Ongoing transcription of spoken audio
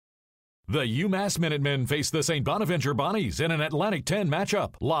The UMass Minutemen face the St. Bonaventure Bonnies in an Atlantic 10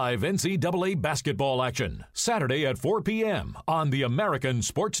 matchup. Live NCAA basketball action. Saturday at 4 p.m. on the American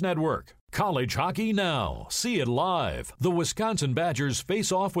Sports Network. College hockey now. See it live. The Wisconsin Badgers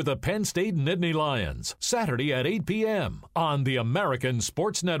face off with the Penn State Nittany Lions. Saturday at 8 p.m. on the American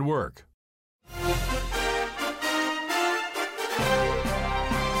Sports Network.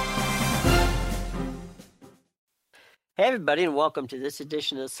 Hey, everybody, and welcome to this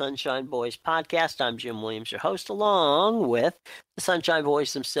edition of the Sunshine Boys podcast. I'm Jim Williams, your host, along with the Sunshine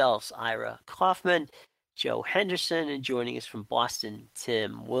Boys themselves, Ira Kaufman, Joe Henderson, and joining us from Boston,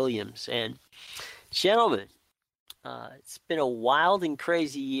 Tim Williams. And gentlemen, it's been a wild and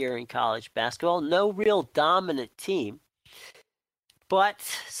crazy year in college basketball. No real dominant team, but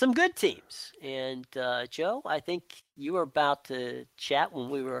some good teams. And Joe, I think you were about to chat when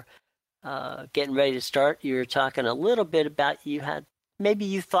we were getting ready to start. You were talking a little bit about you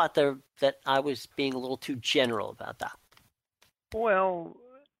thought that I was being a little too general about that. Well,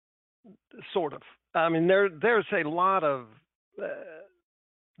 sort of. I mean, there's a lot of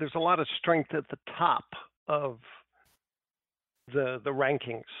strength at the top of the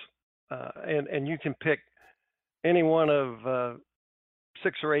rankings, and you can pick any one of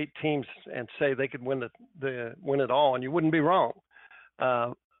 6 or 8 teams and say they could win it all, and you wouldn't be wrong.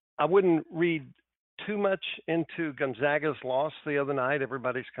 I wouldn't read too much into Gonzaga's loss the other night.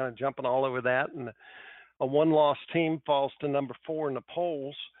 Everybody's kind of jumping all over that, and a one-loss team falls to number 4 in the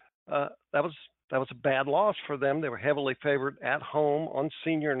polls. That was a bad loss for them. They were heavily favored at home on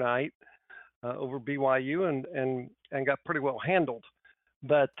senior night over BYU and got pretty well handled.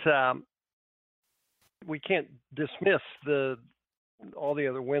 But we can't dismiss all the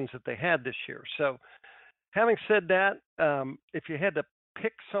other wins that they had this year. So having said that, if you had to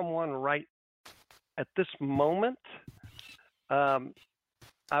pick someone right at this moment, I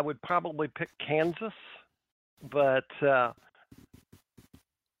would probably pick Kansas, but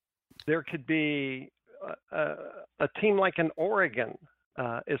there could be a team like an Oregon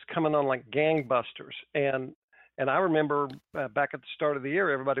is coming on like gangbusters, and I remember back at the start of the year,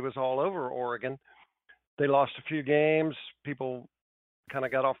 everybody was all over Oregon. They lost a few games, people kind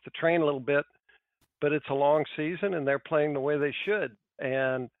of got off the train a little bit, but it's a long season and they're playing the way they should.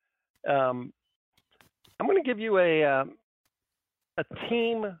 And I'm going to give you a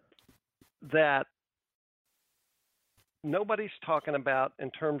team that nobody's talking about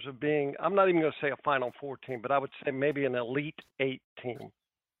in terms of being, I'm not even going to say a Final Four team, but I would say maybe an Elite 8 team.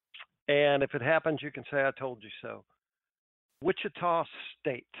 And if it happens, you can say, I told you so. Wichita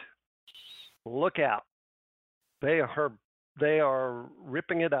State. Look out. They are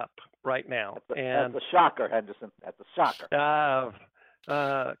ripping it up right now. That's a shocker, Henderson. That's a shocker.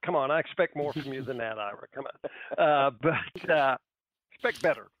 Come on, I expect more from you than that, Ira. Come on. But expect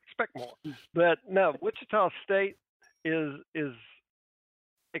better. Expect more. But no, Wichita State is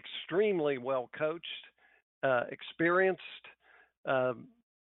extremely well coached, experienced.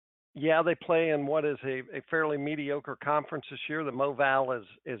 Yeah, they play in what is a fairly mediocre conference this year. The MoVal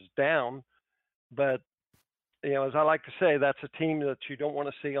is down. But, you know, as I like to say, that's a team that you don't want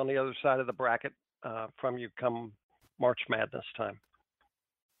to see on the other side of the bracket from you come March Madness time.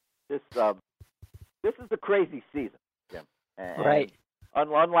 This is a crazy season, Jim. And right.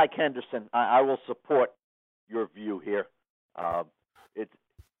 Unlike Henderson, I will support your view here. I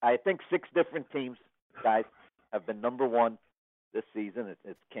think 6 different teams, guys, have been number 1 this season.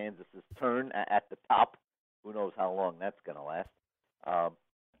 It's Kansas's turn at the top. Who knows how long that's going to last.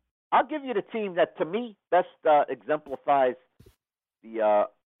 I'll give you the team that, to me, best exemplifies the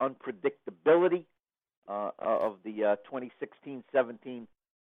unpredictability of the 2016-17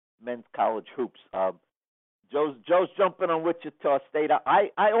 men's college hoops. Joe's jumping on Wichita State. I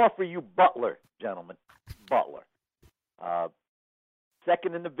offer you Buttler, gentlemen. Buttler.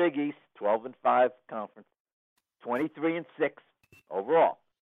 Second in the Big East, 12-5 conference, 23-6 overall.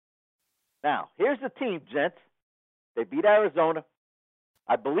 Now, here's the team, gents. They beat Arizona.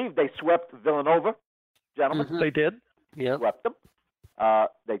 I believe they swept Villanova, gentlemen. Mm-hmm. They did. Yeah. Swept them.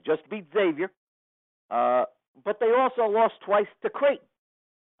 They just beat Xavier. But they also lost twice to Creighton.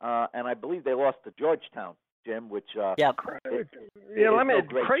 And I believe they lost to Georgetown, Jim, which Creighton's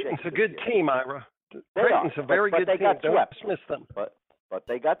a good team, Ira. Creighton's a very good team. Got Don't swept. dismiss them. But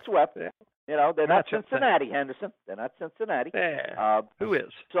they got swept. Yeah. You know, they're not Gotcha. Cincinnati, Henderson. They're not Cincinnati. Yeah. Who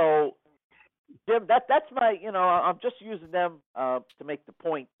is? So, Jim, that's my, I'm just using them to make the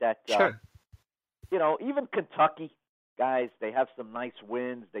point that, Sure. Even Kentucky, guys, they have some nice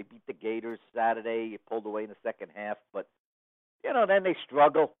wins. They beat the Gators Saturday. It pulled away in the second half. But, then they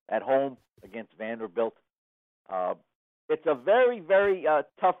struggle at home against Vanderbilt. it's a very, very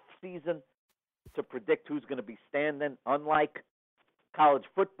tough season to predict who's going to be standing. Unlike college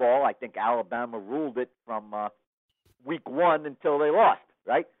football, I think Alabama ruled it from week 1 until they lost,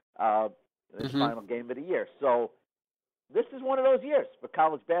 right? The final game of the year. So this is one of those years for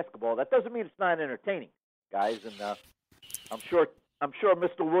college basketball. That doesn't mean it's not entertaining, guys. And I'm sure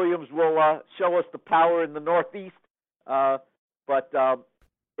Mr. Williams will show us the power in the Northeast. But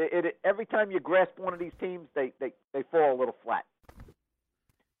every time you grasp one of these teams, they fall a little flat.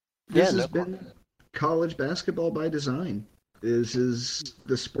 This has been college basketball by design. This is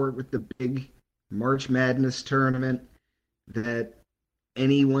the sport with the big March Madness tournament that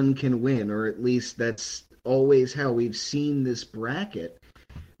anyone can win, or at least that's always how we've seen this bracket.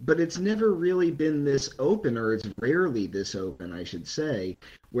 But it's never really been this open, or it's rarely this open, I should say,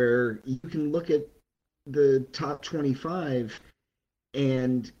 where you can look at the top 25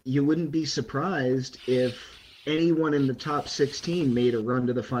 and you wouldn't be surprised if anyone in the top 16 made a run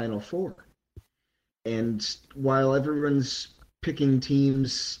to the Final Four. And while everyone's picking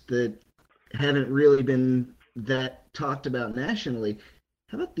teams that haven't really been that talked about nationally,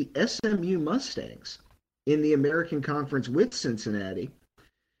 how about the SMU Mustangs in the American Conference with Cincinnati,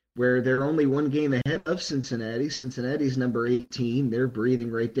 where they're only one game ahead of Cincinnati. Cincinnati's number 18. They're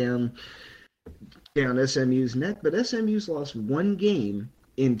breathing right down SMU's neck, but SMU's lost one game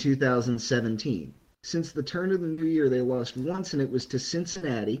in 2017. Since the turn of the new year, they lost once, and it was to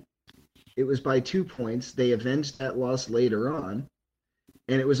Cincinnati. It was by 2 points. They avenged that loss later on,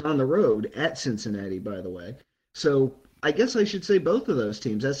 and it was on the road at Cincinnati, by the way. So I guess I should say both of those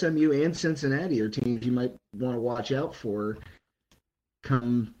teams, SMU and Cincinnati, are teams you might want to watch out for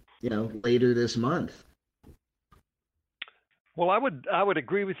come, later this month. Well, I would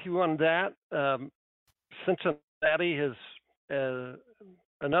agree with you on that. Cincinnati is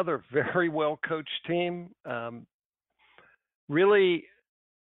another very well coached team. Really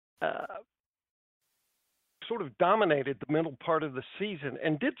sort of dominated the middle part of the season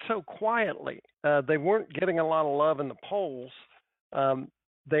and did so quietly. They weren't getting a lot of love in the polls.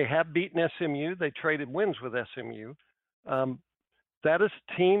 They have beaten SMU. They traded wins with SMU. That is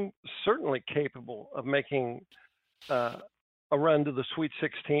a team certainly capable of making a run to the Sweet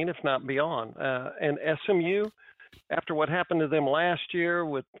 16, if not beyond. And SMU, after what happened to them last year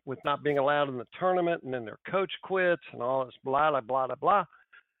with not being allowed in the tournament, and then their coach quits and all this blah, blah, blah, blah, blah,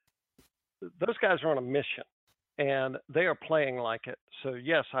 those guys are on a mission, and they are playing like it. So,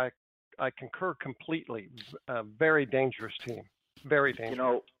 yes, I concur completely. Very dangerous team. Very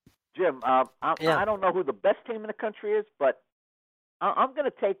dangerous. Jim, I don't know who the best team in the country is, but I'm going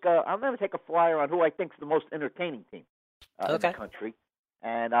to take a flyer on who I think is the most entertaining team in the country,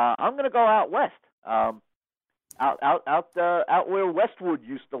 and I'm going to go out west, out where Westwood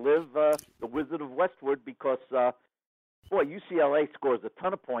used to live, the Wizard of Westwood, because UCLA scores a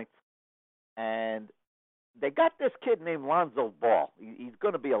ton of points. And they got this kid named Lonzo Ball. He's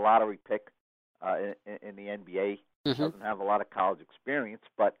going to be a lottery pick in the NBA. Doesn't have a lot of college experience.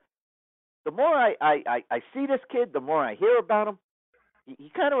 But the more I see this kid, the more I hear about him. He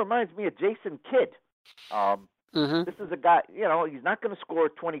kind of reminds me of Jason Kidd. This is a guy, he's not going to score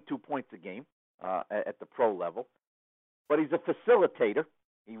 22 points a game at the pro level. But he's a facilitator.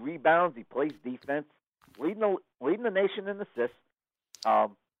 He rebounds. He plays defense. Leading the nation in assists.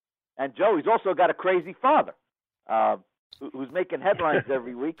 And Joe, he's also got a crazy father who's making headlines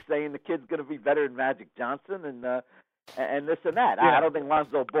every week saying the kid's going to be better than Magic Johnson and this and that. Yeah. I don't think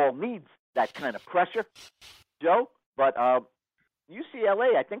Lonzo Ball needs that kind of pressure, Joe. But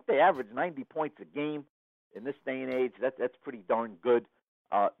UCLA, I think they average 90 points a game in this day and age. That's pretty darn good.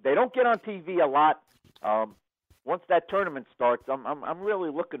 They don't get on TV a lot. Once that tournament starts, I'm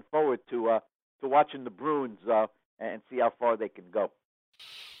really looking forward to watching the Bruins and see how far they can go.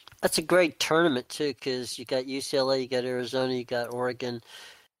 That's a great tournament, too, because you got UCLA, you got Arizona, you got Oregon.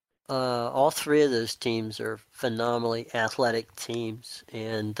 All three of those teams are phenomenally athletic teams.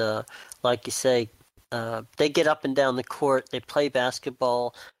 And like you say, they get up and down the court. They play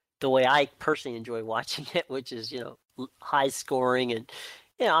basketball the way I personally enjoy watching it, which is, high scoring. And,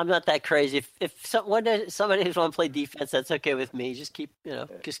 I'm not that crazy. If somebody who's want to play defense, that's okay with me. Just keep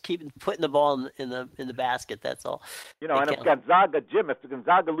putting the ball in the basket. That's all. And if Gonzaga, Jim, if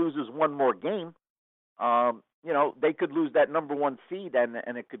Gonzaga loses one more game, they could lose that number 1 seed, and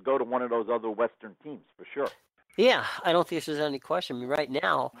it could go to one of those other Western teams for sure. Yeah, I don't think there's any question. I mean, right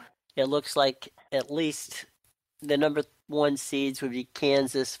now, it looks like at least the number 1 seeds would be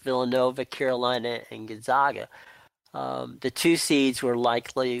Kansas, Villanova, Carolina, and Gonzaga. The 2 seeds would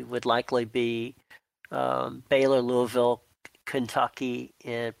likely be Baylor, Louisville, Kentucky,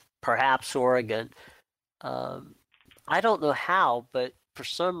 and perhaps Oregon. I don't know how, but for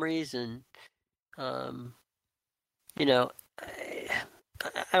some reason, you know,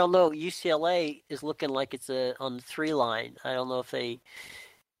 I don't know. UCLA is looking like it's on the 3 line. I don't know if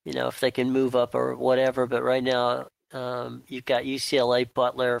they can move up or whatever. But right now, you've got UCLA,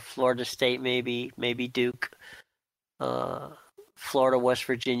 Buttler, Florida State, maybe Duke, Florida, West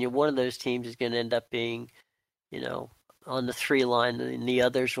Virginia. One of those teams is going to end up being, on the 3 line, and the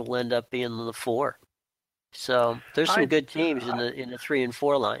others will end up being on the 4. So there's some good teams in the 3 and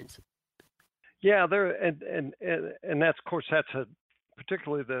 4 lines. Yeah, there and that's, of course, that's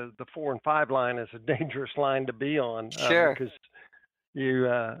particularly the 4 and 5 line is a dangerous line to be on. Sure. Because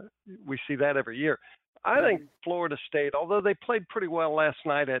we see that every year. I think Florida State, although they played pretty well last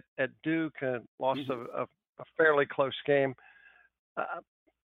night at Duke and lost a fairly close game,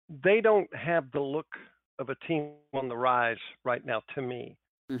 they don't have the look of a team on the rise right now to me.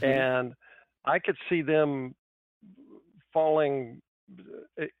 Mm-hmm. And I could see them falling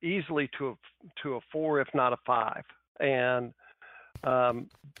easily to a 4, if not a 5. And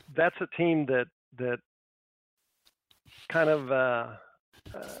that's a team that kind of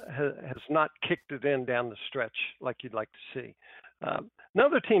has not kicked it in down the stretch like you'd like to see.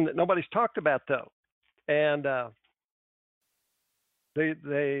 Another team that nobody's talked about, though, and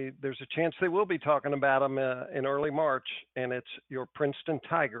there's a chance they will be talking about them in early March, and it's your Princeton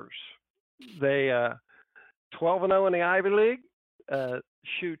Tigers. They 12-0 in the Ivy League,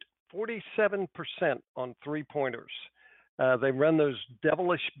 shoot 47% on 3-pointers. They run those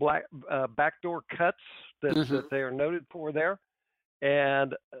devilish backdoor cuts that they are noted for there,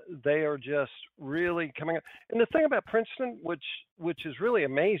 and they are just really coming up. And the thing about Princeton, which is really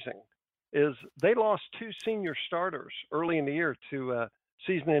amazing, is they lost 2 senior starters early in the year to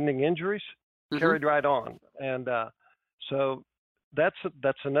season-ending injuries, carried right on, and so that's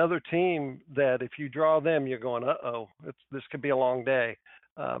another team that if you draw them, you're going, this could be a long day.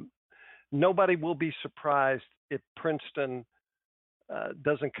 Nobody will be surprised if Princeton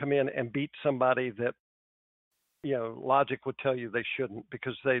doesn't come in and beat somebody that, logic would tell you they shouldn't,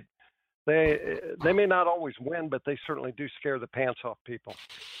 because they may not always win, but they certainly do scare the pants off people.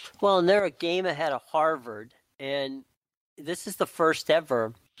 Well, and they're a game ahead of Harvard, and this is the first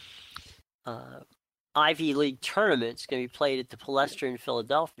ever Ivy League tournament. It's going to be played at the Palestra in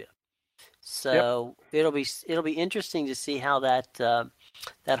Philadelphia. So it'll be interesting to see how that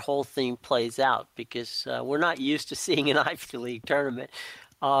whole thing plays out, because we're not used to seeing an Ivy League tournament.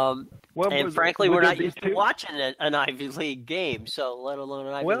 And frankly, we're not used to watching an Ivy League game, so let alone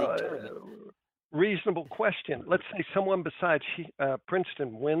an Ivy League tournament. Reasonable question. Let's say someone besides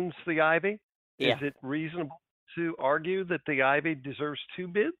Princeton wins the Ivy. Yeah. Is it reasonable to argue that the Ivy deserves 2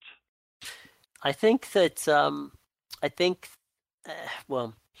 bids? I think that I think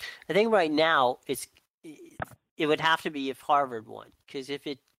right now it would have to be if Harvard won, because if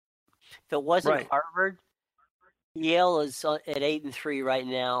it wasn't Harvard, Yale is at 8-3 right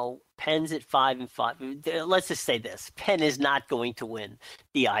now. Penn's at 5-5. Let's just say this: Penn is not going to win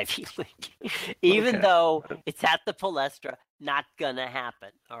the Ivy League, even though it's at the Palestra. Not gonna happen.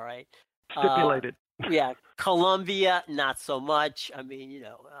 All right. Stipulated. Columbia, not so much. I mean,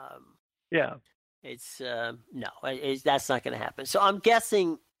 it's that's not going to happen. So I'm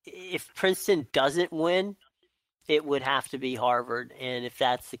guessing if Princeton doesn't win, it would have to be Harvard. And if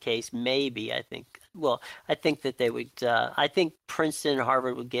that's the case, maybe I think that they would. I think Princeton and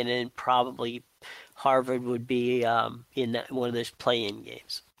Harvard would get in. Probably Harvard would be in one of those play-in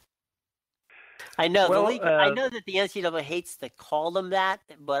games. I know the league. I know that the NCAA hates to call them that,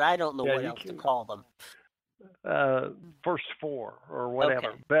 but I don't know what else to call them. First 4 or whatever.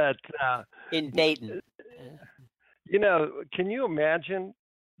 Okay. But in Dayton, can you imagine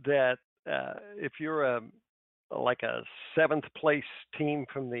that if you're a 7th place team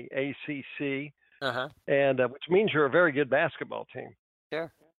from the ACC, and which means you're a very good basketball team.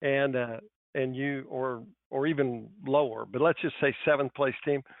 Sure. And you or even lower, but let's just say 7th place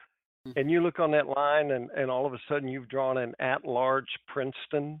team. And you look on that line, and all of a sudden you've drawn an at-large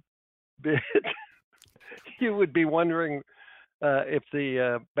Princeton bid. You would be wondering if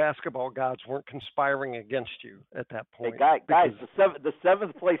the basketball gods weren't conspiring against you at that point. Hey, guys, the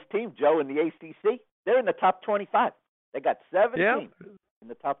 7th place team, Joe, in the ACC, they're in the top 25. They got 7 teams in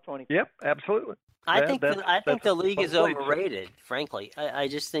the top 25. Yep, absolutely. I think the league is overrated, frankly. I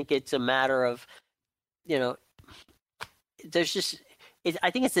just think it's a matter of, there's just.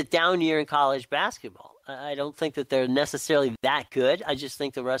 I think it's a down year in college basketball. I don't think that they're necessarily that good. I just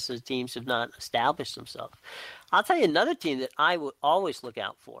think the rest of the teams have not established themselves. I'll tell you another team that I would always look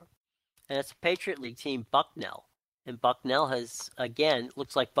out for, and it's a Patriot League team, Bucknell. And Bucknell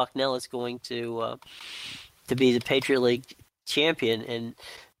looks like Bucknell is going to to be the Patriot League champion. And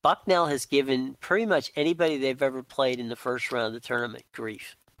Bucknell has given pretty much anybody they've ever played in the first round of the tournament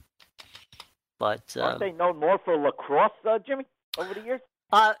grief. But aren't they known more for lacrosse, Jimmy, over the years?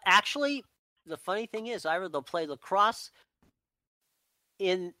 Actually, the funny thing is, Ira, they'll play lacrosse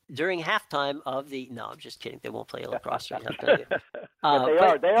during halftime of the. No, I'm just kidding. They won't play lacrosse during halftime.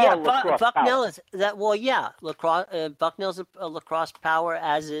 They are lacrosse Bucknell power. is that. Well, yeah, lacrosse. Bucknell's a lacrosse power,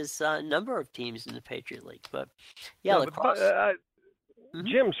 as is a number of teams in the Patriot League. But yeah, lacrosse.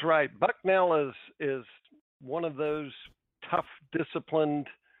 Jim's right. Bucknell is one of those tough, disciplined,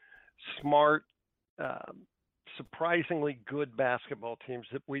 smart, surprisingly good basketball teams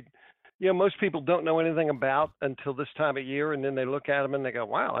that most people don't know anything about until this time of year, and then they look at them and they go,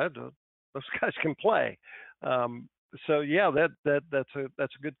 "Wow, those guys can play." So yeah, that's a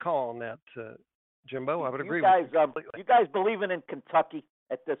good call on that, Jimbo. I would agree with you completely. You guys believing in Kentucky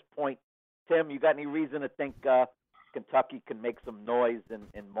at this point, Tim? You got any reason to think Kentucky can make some noise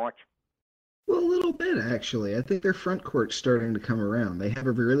in March? Well, a little bit actually. I think their front court's starting to come around. They have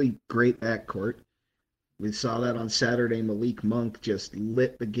a really great back court. We saw that on Saturday. Malik Monk just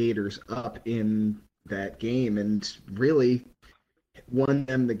lit the Gators up in that game and really won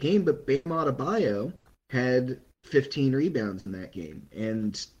them the game. But Bam Adebayo had 15 rebounds in that game,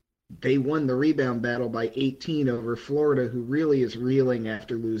 and they won the rebound battle by 18 over Florida, who really is reeling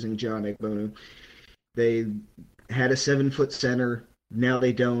after losing John Egbonu. They had a 7-foot center. Now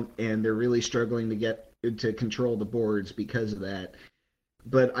they don't, and they're really struggling to control the boards because of that.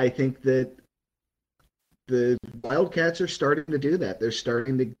 But I think that the Wildcats are starting to do that. They're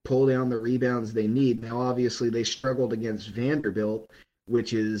starting to pull down the rebounds they need. Now, obviously, they struggled against Vanderbilt,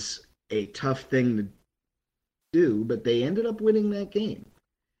 which is a tough thing to do, but they ended up winning that game.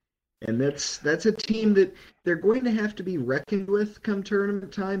 And that's a team that they're going to have to be reckoned with come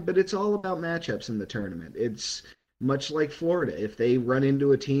tournament time, but it's all about matchups in the tournament. It's much like Florida. If they run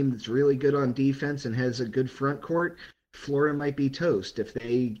into a team that's really good on defense and has a good front court, Florida might be toast. If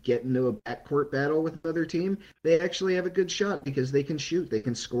they get into a backcourt battle with another team, they actually have a good shot because they can shoot. They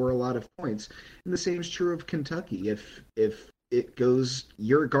can score a lot of points. And the same is true of Kentucky. If it goes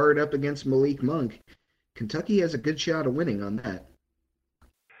your guard up against Malik Monk, Kentucky has a good shot of winning on that.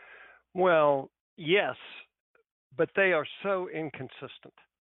 Well, yes, but they are so inconsistent.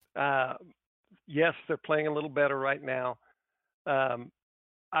 Yes, they're playing a little better right now. I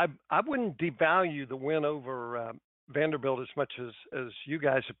wouldn't devalue the win over Vanderbilt as much as you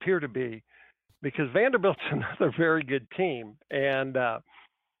guys appear to be, because Vanderbilt's another very good team, and I'm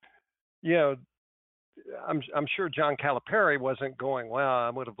sure John Calipari wasn't going, well, I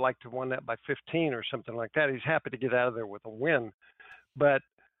would have liked to have won that by 15 or something like that. He's happy to get out of there with a win. But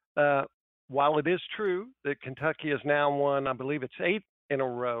while it is true that Kentucky has now won, I believe it's 8 in a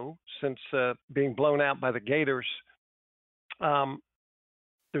row since being blown out by the Gators,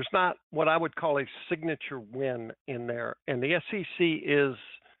 there's not what I would call a signature win in there. And the SEC is,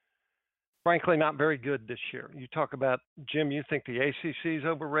 frankly, not very good this year. You talk about, Jim, you think the ACC is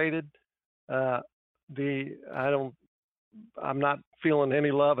overrated. I'm not feeling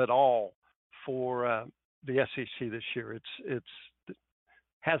any love at all for the SEC this year. It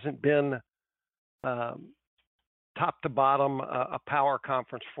hasn't been top to bottom a power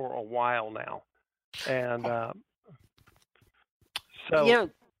conference for a while now, and so.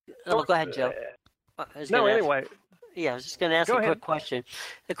 Go ahead, Joe. Anyway. Yeah, I was just going to ask a quick question.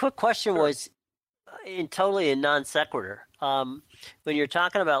 The quick question was totally a non sequitur. When you're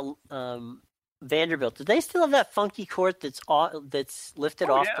talking about Vanderbilt, do they still have that funky court that's lifted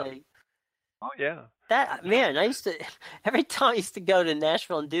off the? Oh yeah. That man, every time I used to go to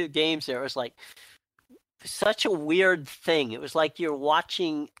Nashville and do games there, it was like such a weird thing. It was like you're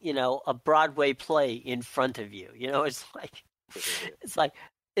watching, a Broadway play in front of you.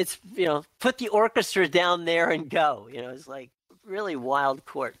 It's put the orchestra down there and go. It's like really wild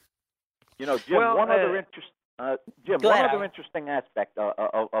court. Jim, one other interesting aspect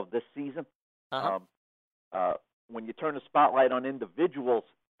of this season. When you turn the spotlight on individuals,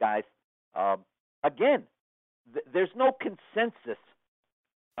 guys, again, there's no consensus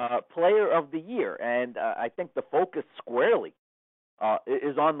player of the year, and I think the focus squarely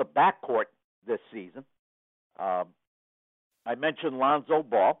is on the backcourt this season. I mentioned Lonzo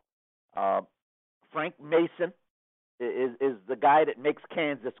Ball. Frank Mason is the guy that makes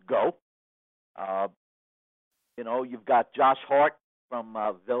Kansas go. You've got Josh Hart from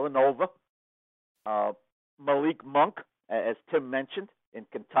Villanova. Malik Monk, as Tim mentioned, in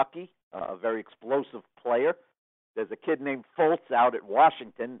Kentucky, a very explosive player. There's a kid named Fultz out at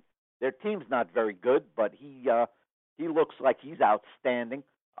Washington. Their team's not very good, but he looks like he's outstanding.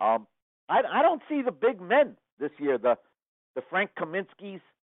 I don't see the big men this year. The Frank Kaminsky's,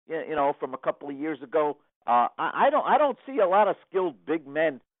 from a couple of years ago. I don't see a lot of skilled big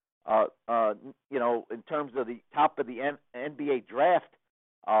men. In terms of the top of the NBA draft.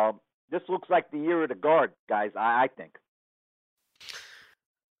 This looks like the year of the guard, guys. I think.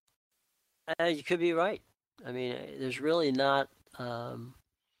 You could be right. I mean, there's really not. Don't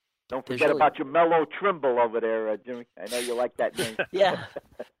forget about your Mello Trimble over there, Jimmy. I know you like that name. Yeah.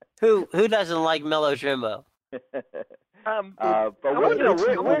 Who doesn't like Mello Trimble? But where's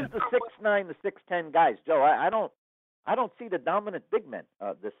the 6'9", the 6'10" guys, Joe? I don't see the dominant big men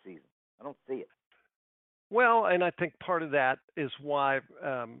this season. I don't see it. Well, and I think part of that is why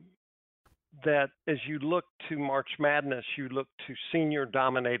that as you look to March Madness, you look to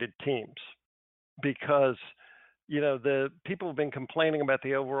senior-dominated teams because, the people have been complaining about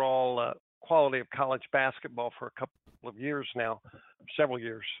the overall quality of college basketball for a couple of years now, several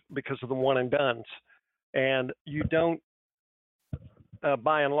years, because of the one-and-dones. And you don't,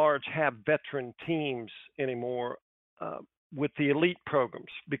 by and large, have veteran teams anymore with the elite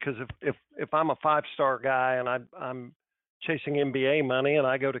programs, because if I'm a five-star guy and I'm chasing NBA money and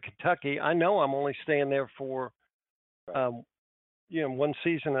I go to Kentucky, I know I'm only staying there for one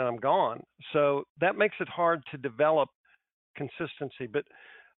season and I'm gone. So that makes it hard to develop consistency. But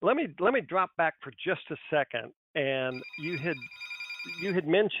let me drop back for just a second. And you had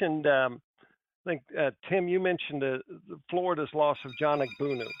mentioned, I think Tim, you mentioned Florida's loss of John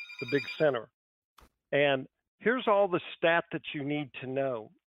Egbunu, the big center, and here's all the stat that you need to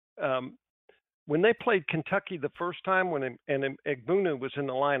know. When they played Kentucky the first time, when Egbunu was in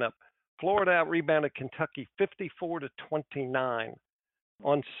the lineup, Florida out-rebounded Kentucky 54-29.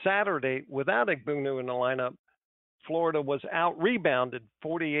 On Saturday, without Egbunu in the lineup, Florida was out-rebounded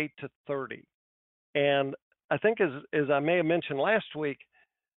 48-30. And I think, as I may have mentioned last week,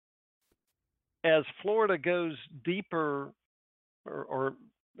 as Florida goes deeper or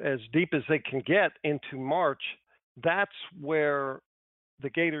as deep as they can get into March, that's where the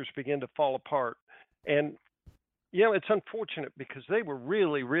Gators begin to fall apart. And, it's unfortunate because they were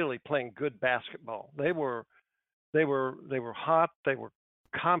really, really playing good basketball. They were hot. They were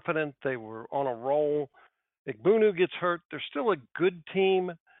confident. They were on a roll. Egbunu gets hurt. They're still a good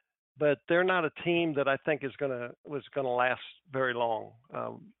team, but they're not a team that I think was gonna last very long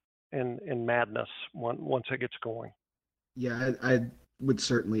in Madness once it gets going. Yeah, I would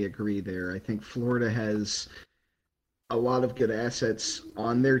certainly agree there. I think Florida has a lot of good assets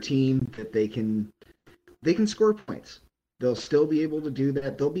on their team that they can score points. They'll still be able to do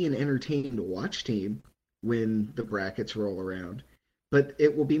that. They'll be an entertaining to watch team when the brackets roll around. But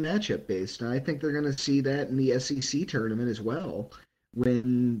it will be matchup based. And I think they're going to see that in the SEC tournament as well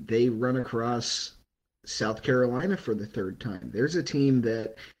when they run across South Carolina for the third time. There's a team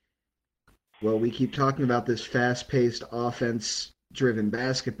that, well, we keep talking about this fast-paced, offense-driven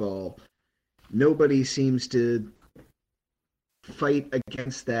basketball. Nobody seems to fight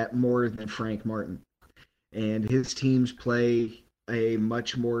against that more than Frank Martin. And his teams play a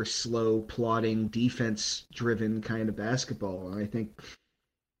much more slow, plodding, defense-driven kind of basketball. And I think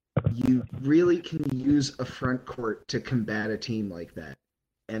you really can use a front court to combat a team like that.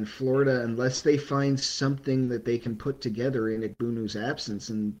 And Florida, unless they find something that they can put together in Egbunu's absence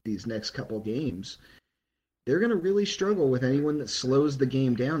in these next couple games, they're going to really struggle with anyone that slows the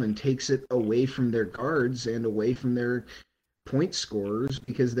game down and takes it away from their guards and away from their point scorers,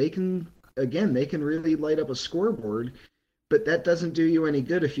 because they can really light up a scoreboard, but that doesn't do you any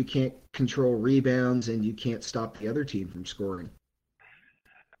good if you can't control rebounds and you can't stop the other team from scoring.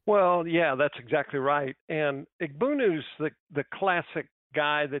 Well, yeah, that's exactly right. And Egbunu's the classic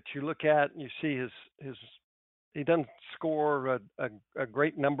guy that you look at and you see he doesn't score a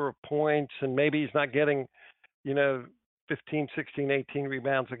great number of points, and maybe he's not getting, 15, 16, 18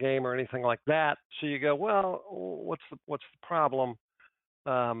 rebounds a game or anything like that. So you go, well, what's the problem?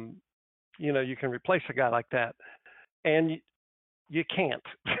 You can replace a guy like that, and you can't,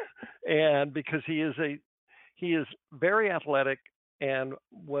 and because he is very athletic and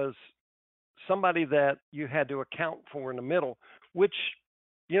was somebody that you had to account for in the middle, which,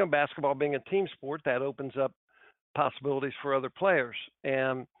 basketball being a team sport, that opens up possibilities for other players.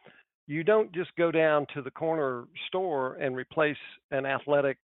 And you don't just go down to the corner store and replace an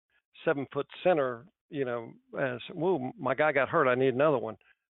athletic 7-foot center, as, whoa, my guy got hurt, I need another one.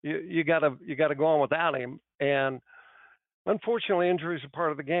 You gotta go on without him. And unfortunately, injuries are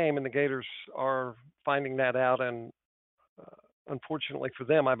part of the game, and the Gators are finding that out. And unfortunately for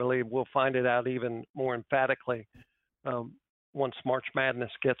them, I believe we'll find it out even more emphatically once March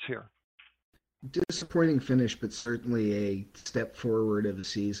Madness gets here. disappointing finish, but certainly a step forward of the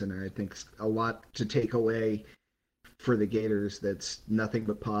season. I think a lot to take away for the Gators. That's nothing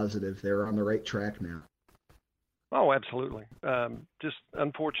but positive. They're on the right track now. Oh, absolutely. Just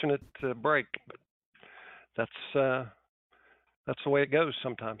unfortunate break, but that's the way it goes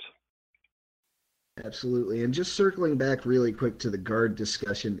sometimes. Absolutely. And just circling back really quick to the guard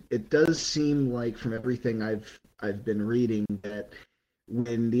discussion, it does seem like from everything I've been reading that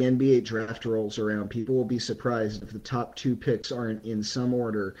when the NBA draft rolls around, people will be surprised if the top 2 picks aren't in some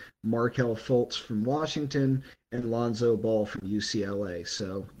order: Markelle Fultz from Washington and Lonzo Ball from UCLA.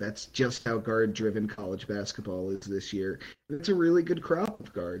 So that's just how guard-driven college basketball is this year. It's a really good crop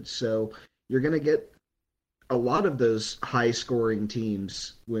of guards. So you're going to get a lot of those high-scoring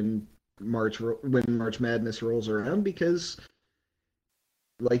teams when March Madness rolls around, because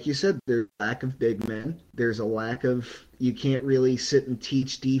like you said, there's a lack of big men. There's a lack of, you can't really sit and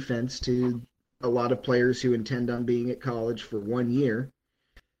teach defense to a lot of players who intend on being at college for 1 year.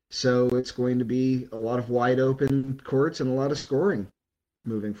 So it's going to be a lot of wide open courts and a lot of scoring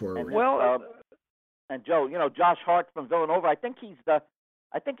moving forward. And, and Joe, Josh Hart from Villanova, I think he's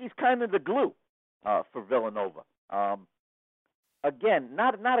kind of the glue for Villanova. Again,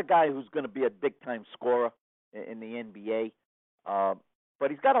 not a guy who's going to be a big-time scorer in the NBA, but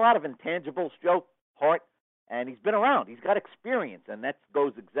he's got a lot of intangibles, Joe Hart, and he's been around. He's got experience, and that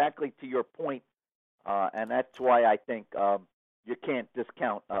goes exactly to your point, and that's why I think you can't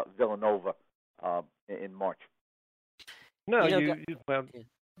discount Villanova in March. No,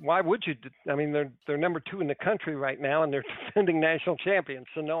 why would you? I mean, they're number 2 in the country right now, and they're defending national champions.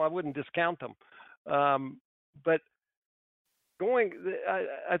 So no, I wouldn't discount them. But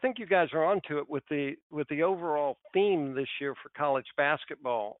I think you guys are onto it with the overall theme this year for college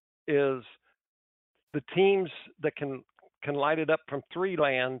basketball is the teams that can light it up from 3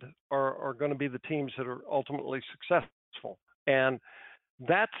 land are going to be the teams that are ultimately successful, and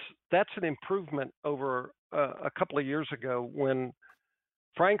that's an improvement over a couple of years ago when,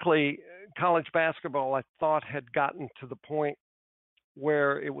 frankly, college basketball I thought had gotten to the point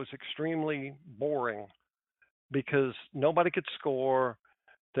where it was extremely boring, because nobody could score.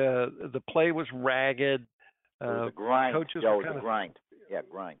 The play was ragged. It was a grind. Coaches Joe, it was a grind. Yeah,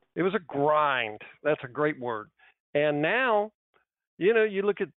 grind. It was a grind. That's a great word. And now, you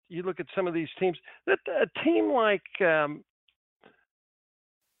look at some of these teams. A team like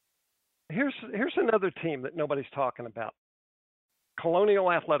here's another team that nobody's talking about. Colonial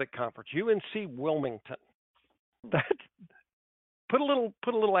Athletic Conference, UNC Wilmington. That put a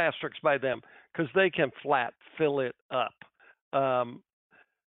little asterisk by them, because they can flat fill it up.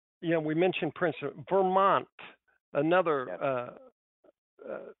 We mentioned Princeton, Vermont, another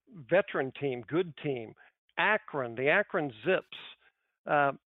veteran team, good team. Akron, the Akron Zips,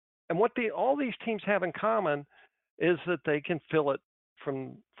 and what all these teams have in common is that they can fill it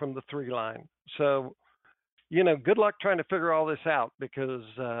from the 3 line. So, good luck trying to figure all this out, because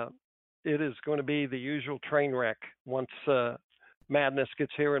it is going to be the usual train wreck once Madness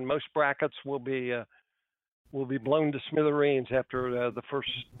gets here, and most brackets will be blown to smithereens after the first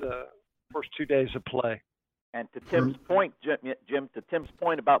 2 days of play. And to Tim's point, Jim, to Tim's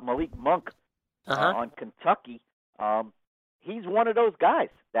point about Malik Monk on Kentucky, he's one of those guys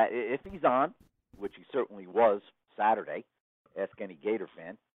that if he's on, which he certainly was Saturday, ask any Gator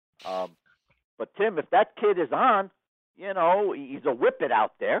fan. But Tim, if that kid is on, he's a whippet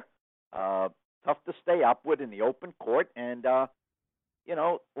out there. Tough to stay up with in the open court, and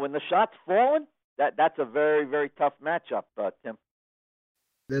when the shot's falling, that's a very, very tough matchup, Tim.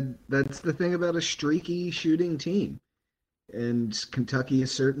 That's the thing about a streaky shooting team. And Kentucky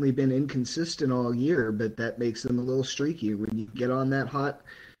has certainly been inconsistent all year, but that makes them a little streaky. When you get on that hot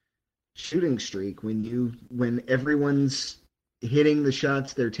shooting streak, when everyone's hitting the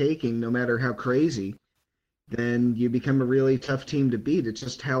shots they're taking, no matter how crazy, then you become a really tough team to beat. It's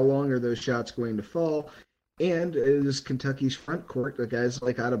just how long are those shots going to fall? And is Kentucky's front court, the guys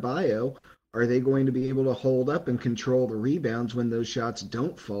like Adebayo, are they going to be able to hold up and control the rebounds when those shots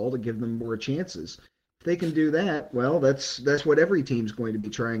don't fall to give them more chances? If they can do that, well, that's what every team's going to be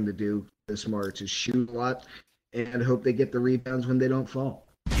trying to do this March, is shoot a lot and hope they get the rebounds when they don't fall.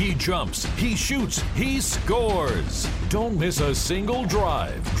 He jumps, he shoots, he scores. Don't miss a single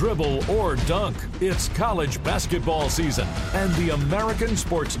drive, dribble, or dunk. It's college basketball season, and the American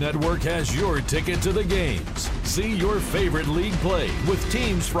Sports Network has your ticket to the games. See your favorite league play with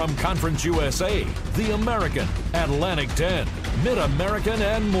teams from Conference USA, the American, Atlantic 10, Mid-American,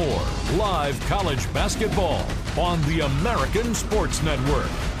 and more. Live college basketball on the American Sports Network.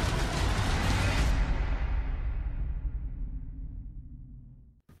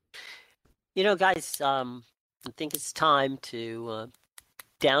 Guys, I think it's time to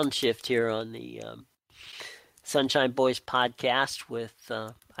downshift here on the Sunshine Boys podcast with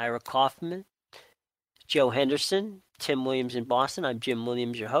Ira Kaufman, Joe Henderson, Tim Williams in Boston. I'm Jim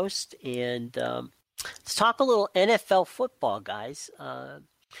Williams, your host, and let's talk a little NFL football, guys.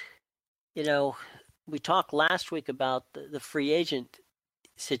 We talked last week about the free agent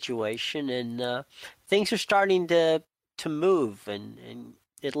situation, and things are starting to move and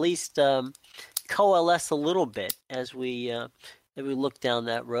at least coalesce a little bit as we look down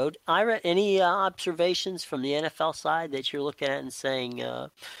that road. Ira, any observations from the NFL side that you're looking at and saying,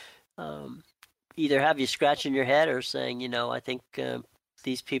 either have you scratching your head or saying, I think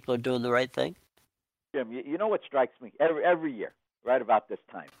these people are doing the right thing? Jim, you know what strikes me every year, right about this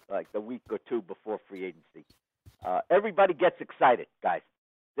time, like the week or two before free agency, everybody gets excited, guys.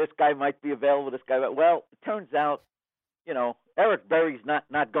 This guy might be available. This guy, well, it turns out, Eric Berry's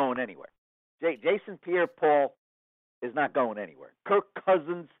not going anywhere. Jason Pierre-Paul is not going anywhere. Kirk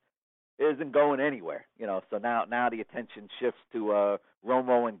Cousins isn't going anywhere. So now the attention shifts to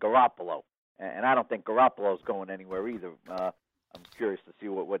Romo and Garoppolo, and I don't think Garoppolo's going anywhere either. I'm curious to see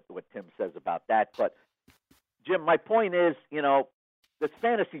what Tim says about that. But Jim, my point is, this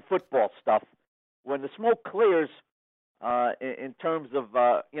fantasy football stuff, when the smoke clears in terms of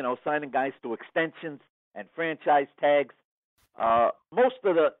signing guys to extensions and franchise tags. Most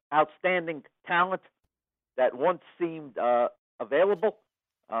of the outstanding talent that once seemed available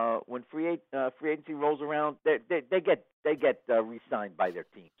when free agency rolls around, they get re-signed by their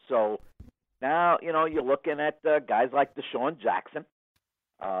team. So now you're looking at guys like Deshaun Jackson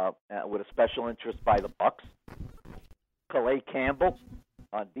with a special interest by the Bucs, Calais Campbell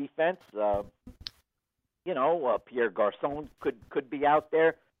on defense. Pierre Garçon could be out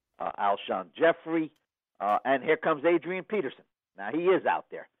there. Alshon Jeffrey. And here comes Adrian Peterson. Now, he is out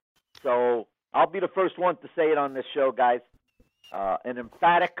there. So I'll be the first one to say it on this show, guys. An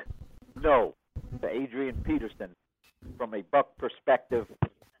emphatic no to Adrian Peterson from a Buck perspective.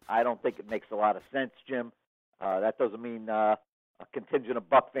 I don't think it makes a lot of sense, Jim. That doesn't mean a contingent of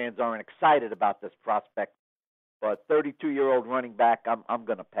Buck fans aren't excited about this prospect. But 32-year-old running back, I'm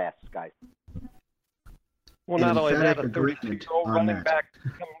going to pass, guys. Well, not only that, a 32-year-old running back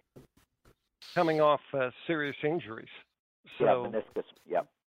coming off serious injuries. So, meniscus. Yep.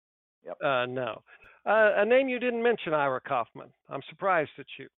 No. A name you didn't mention, Ira Kaufman. I'm surprised at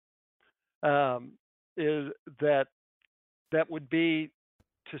you. Is that would be,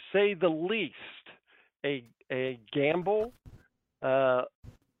 to say the least, a gamble, but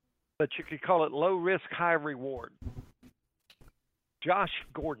you could call it low risk, high reward. Josh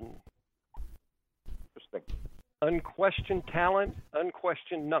Gordon. Interesting. Unquestioned talent,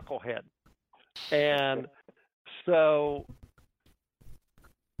 unquestioned knucklehead. And so,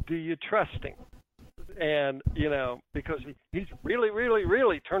 do you trust him? And, because he's really, really,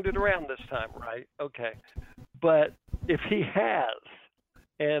 really turned it around this time, right? Okay. But if he has,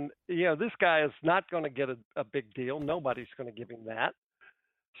 and, this guy is not going to get a big deal. Nobody's going to give him that.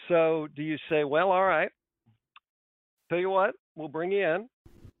 So, do you say, well, all right, tell you what, we'll bring you in,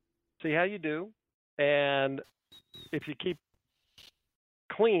 see how you do, and if you keep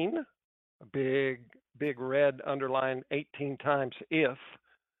clean, a big red underline 18 times if,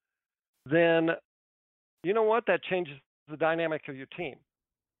 then you know what? That changes the dynamic of your team.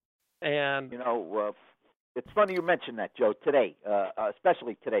 And it's funny you mentioned that, Joe, today,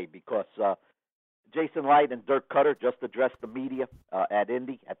 especially today, because Jason Light and Dirk Cutter just addressed the media at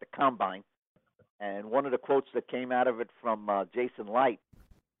Indy at the Combine, and one of the quotes that came out of it from Jason Light,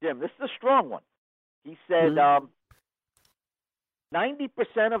 Jim, this is a strong one. He said,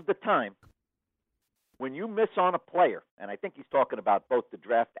 90% of the time, when you miss on a player, and I think he's talking about both the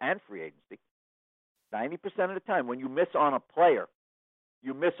draft and free agency, 90% of the time when you miss on a player,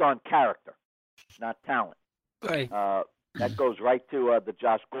 you miss on character, not talent. Right. That goes right to the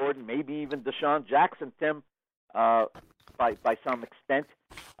Josh Gordon, maybe even Deshaun Jackson, Tim, by some extent.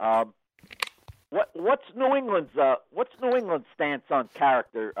 What's New England's stance on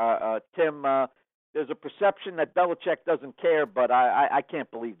character, Tim? There's a perception that Belichick doesn't care, but I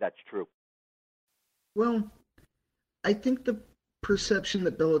can't believe that's true. Well, I think the perception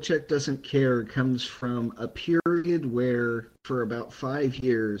that Belichick doesn't care comes from a period where, for about 5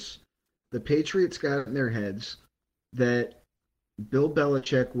 years, the Patriots got in their heads that Bill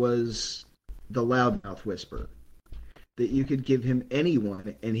Belichick was the loudmouth whisperer, that you could give him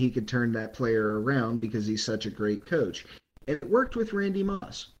anyone and he could turn that player around because he's such a great coach. And it worked with Randy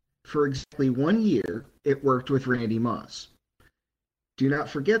Moss. For exactly 1 year, it worked with Randy Moss. Do not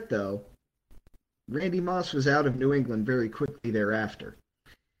forget, though, Randy Moss was out of New England very quickly thereafter.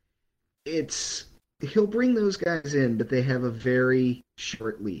 he'll bring those guys in, but they have a very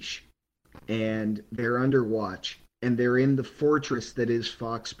short leash, and they're under watch, and they're in the fortress that is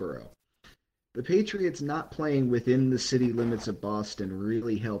Foxborough. The Patriots not playing within the city limits of Boston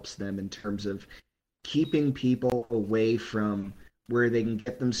really helps them in terms of keeping people away from where they can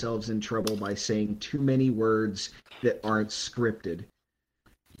get themselves in trouble by saying too many words that aren't scripted,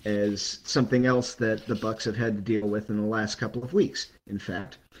 as something else that the Bucs have had to deal with in the last couple of weeks, in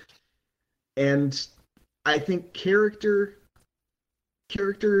fact. And I think character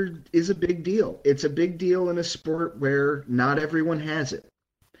is a big deal. It's a big deal in a sport where not everyone has it,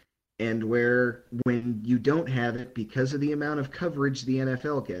 and where when you don't have it because of the amount of coverage the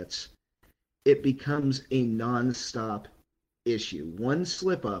NFL gets, it becomes a nonstop issue. One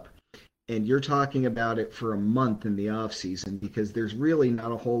slip up, and you're talking about it for a month in the off season because there's really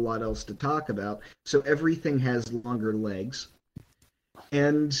not a whole lot else to talk about. So everything has longer legs,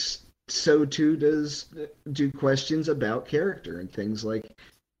 and so too do questions about character and things like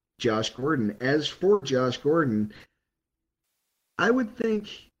Josh Gordon. As for Josh Gordon, I would think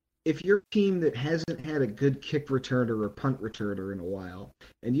if you're a team that hasn't had a good kick returner or punt returner in a while,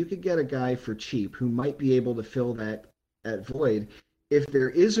 and you could get a guy for cheap who might be able to fill that void, if there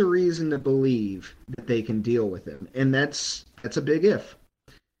is a reason to believe that they can deal with him, and that's a big if.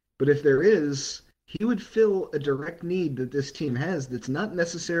 But if there is, he would fill a direct need that this team has that's not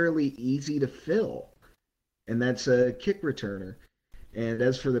necessarily easy to fill, and that's a kick returner. And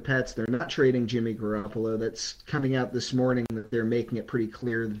as for the Pats, they're not trading Jimmy Garoppolo. That's coming out this morning that they're making it pretty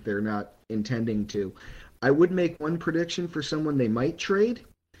clear that they're not intending to. I would make one prediction for someone they might trade: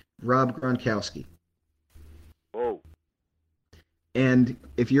 Rob Gronkowski. Whoa. And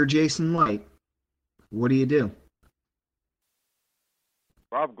if you're Jason Light, what do you do?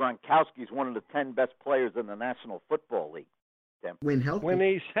 Rob Gronkowski is one of the 10 best players in the National Football League. Tim. When healthy. When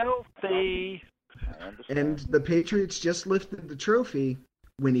he's healthy. I understand. And the Patriots just lifted the trophy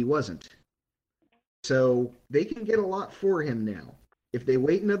when he wasn't. So they can get a lot for him now. If they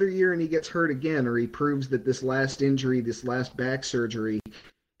wait another year and he gets hurt again, or he proves that this last injury, this last back surgery,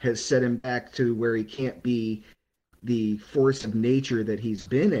 has set him back to where he can't be the force of nature that he's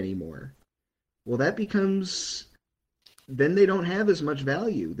been anymore, well, that becomes... then they don't have as much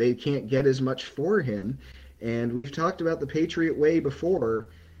value. They can't get as much for him. And we've talked about the Patriot way before.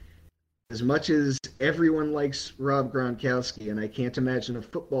 As much as everyone likes Rob Gronkowski, and I can't imagine a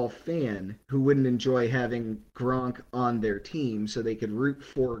football fan who wouldn't enjoy having Gronk on their team so they could root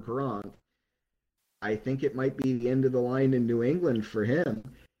for Gronk, I think it might be the end of the line in New England for him.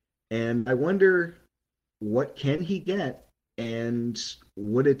 And I wonder, what can he get? And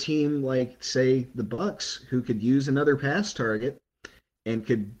would a team like, say, the Bucs, who could use another pass target and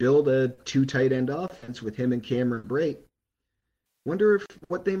could build a 2 tight end offense with him and Cameron Brate, wonder if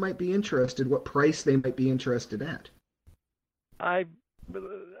what they might be interested, what price they might be interested at? I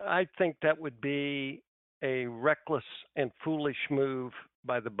think that would be a reckless and foolish move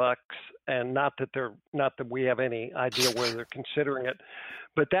by the Bucs, and not that we have any idea whether they're considering it,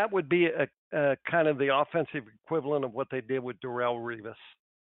 but that would be a kind of the offensive equivalent of what they did with Darrelle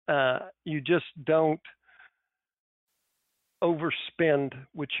Revis. You just don't overspend,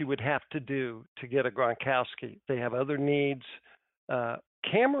 which you would have to do to get a Gronkowski. They have other needs.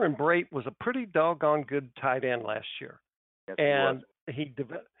 Cameron Brate was a pretty doggone good tight end last year. Yes, and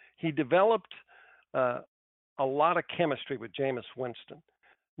he developed a lot of chemistry with Jameis Winston.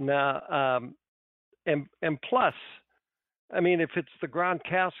 Now, and plus, I mean, if it's the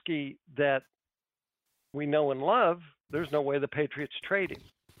Gronkowski that we know and love, there's no way the Patriots trade him.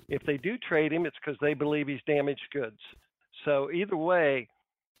 If they do trade him, it's because they believe he's damaged goods. So either way,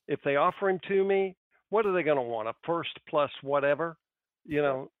 if they offer him to me, what are they going to want? A first plus whatever? You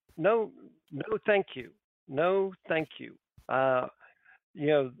know, no, thank you. No, thank you. You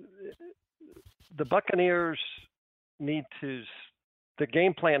know, the Buccaneers need to, the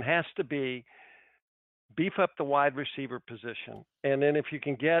game plan has to be beef up the wide receiver position. And then if you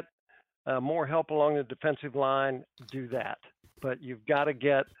can get more help along the defensive line, do that. But you've got to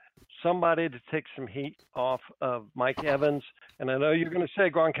get somebody to take some heat off of Mike Evans. And I know you're going to say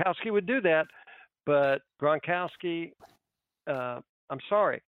Gronkowski would do that, but Gronkowski, I'm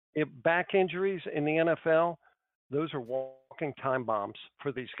sorry, if back injuries in the NFL, those are walking time bombs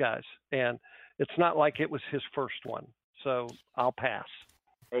for these guys. And it's not like it was his first one. So I'll pass.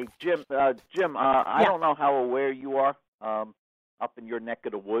 Hey, Jim, I don't know how aware you are up in your neck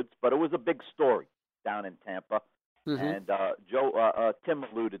of the woods, but it was a big story down in Tampa. Mm-hmm. And Tim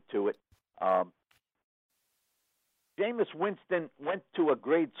alluded to it. Jameis Winston went to a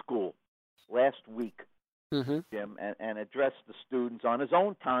grade school last week Jim, and addressed the students on his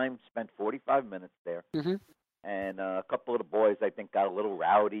own time, spent 45 minutes there. And a couple of the boys, I think, got a little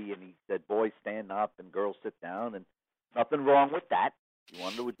rowdy, and he said, boys stand up and girls sit down, and nothing wrong with that. He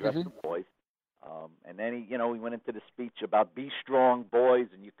wanted to address the boys. And then he went into the speech about be strong, boys,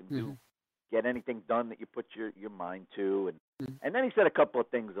 and you can get anything done that you put your mind to. And then he said a couple of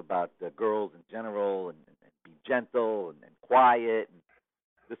things about the girls in general, and be gentle and quiet. And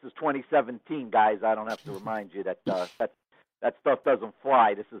this is 2017, guys. I don't have to remind you that that stuff doesn't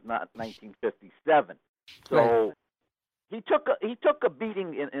fly. This is not 1957. So he took a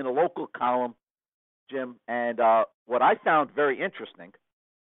beating in a local column, Jim. And what I found very interesting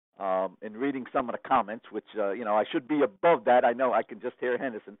in reading some of the comments, which I should be above that. I know I can just hear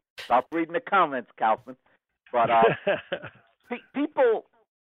Henderson. Stop reading the comments, Kaufman. But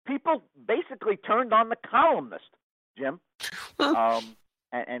people basically turned on the columnist, Jim,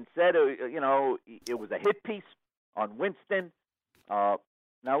 and said it was a hit piece on Winston.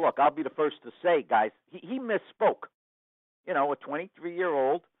 Now look, I'll be the first to say, guys, he misspoke. A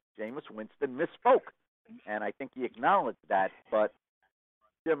 23-year-old Jameis Winston misspoke, and I think he acknowledged that. But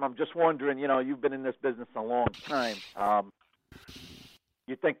Jim, I'm just wondering, you've been in this business a long time.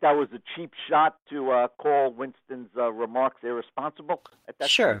 You think that was a cheap shot to call Winston's remarks irresponsible at that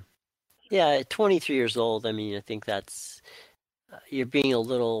Sure. point? Yeah, at 23 years old, I mean, I think that's you're being a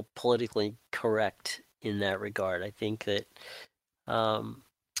little politically correct in that regard. I think that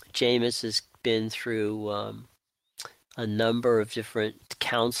Jameis has been through a number of different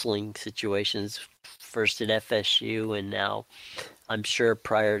counseling situations, first at FSU and now I'm sure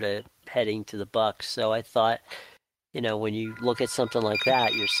prior to heading to the Bucs. So I thought, when you look at something like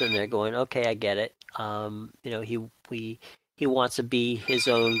that, you're sitting there going, okay, I get it. He wants to be his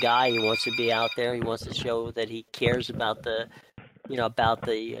own guy. He wants to be out there. He wants to show that he cares about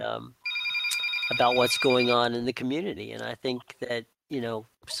about what's going on in the community. And I think that,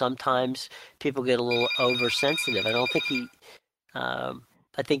 sometimes people get a little oversensitive. I don't think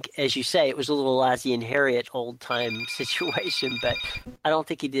I think, as you say, it was a little Lassie and Harriet old-time situation, but I don't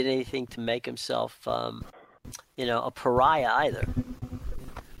think he did anything to make himself, a pariah either.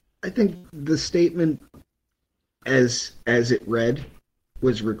 I think the statement, as it read,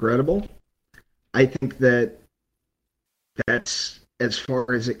 was regrettable. I think that's as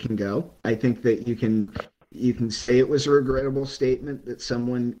far as it can go. I think that you can say it was a regrettable statement, that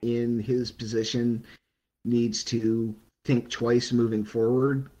someone in his position needs to think twice moving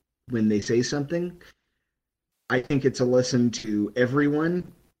forward when they say something. I think it's a lesson to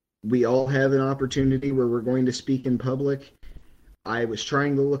everyone. We all have an opportunity where we're going to speak in public. I was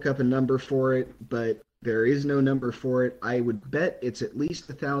trying to look up a number for it, but there is no number for it. I would bet it's at least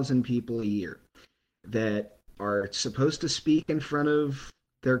 1,000 people a year that are supposed to speak in front of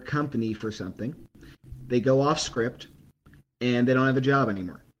their company for something. They go off script and they don't have a job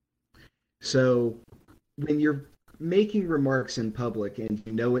anymore. So when you're making remarks in public and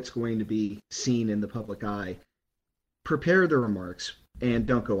it's going to be seen in the public eye, prepare the remarks and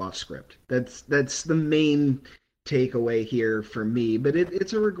don't go off script. That's the main takeaway here for me. But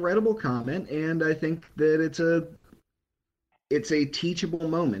it's a regrettable comment, and I think that it's a teachable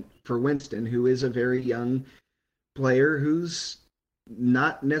moment for Winston, who is a very young player who's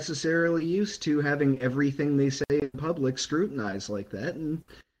not necessarily used to having everything they say in public scrutinized like that. And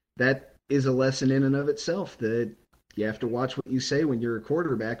that is a lesson in and of itself, that you have to watch what you say when you're a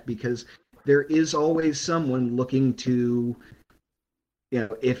quarterback, because there is always someone looking to,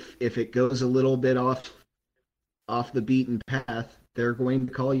 if it goes a little bit off the beaten path, they're going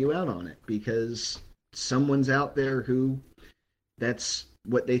to call you out on it, because someone's out there who that's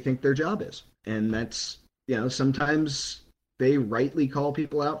what they think their job is. And that's, sometimes they rightly call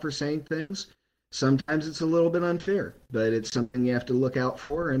people out for saying things. Sometimes it's a little bit unfair, but it's something you have to look out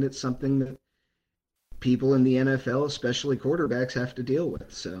for, and it's something that people in the NFL, especially quarterbacks, have to deal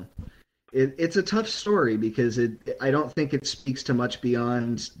with. So it's a tough story, because I don't think it speaks to much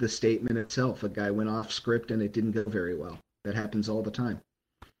beyond the statement itself. A guy went off script and it didn't go very well. That happens all the time.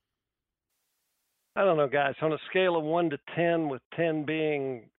 I don't know, guys. On a scale of 1 to 10, with 10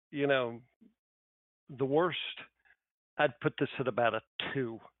 being, the worst, I'd put this at about a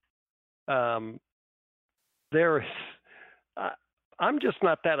 2. I'm just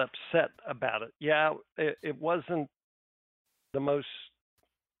not that upset about it. Yeah, it wasn't the most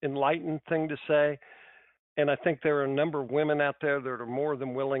enlightened thing to say, and I think there are a number of women out there that are more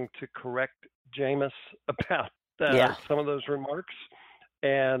than willing to correct Jameis about some of those remarks,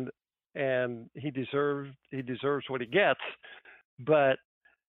 and he deserves what he gets. But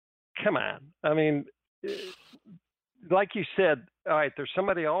come on, I mean, like you said, all right, there's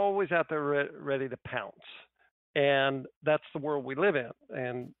somebody always out there ready to pounce. And that's the world we live in.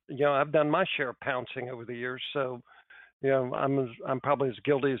 And, I've done my share of pouncing over the years. So, I'm probably as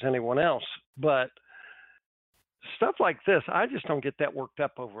guilty as anyone else. But stuff like this, I just don't get that worked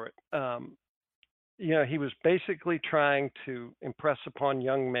up over it. He was basically trying to impress upon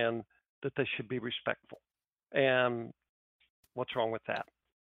young men that they should be respectful. And what's wrong with that?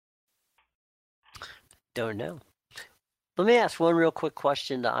 Don't know. Let me ask one real quick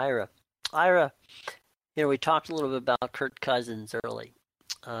question to Ira. Ira, we talked a little bit about Kirk Cousins early.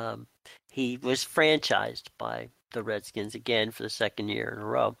 He was franchised by the Redskins again for the second year in a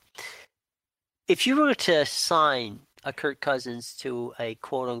row. If you were to sign a Kirk Cousins to a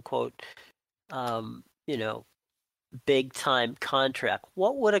quote-unquote, big-time contract,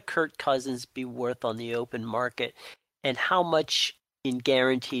 what would a Kirk Cousins be worth on the open market, and how much in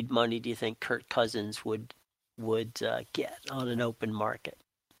guaranteed money do you think Kirk Cousins would get on an open market?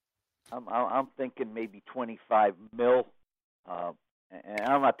 I'm thinking maybe $25 million, and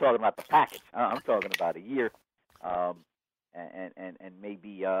I'm not talking about the package. I'm talking about a year, and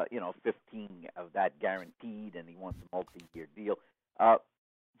maybe 15 of that guaranteed, and he wants a multi-year deal.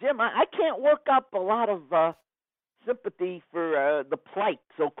 Jim, I can't work up a lot of sympathy for the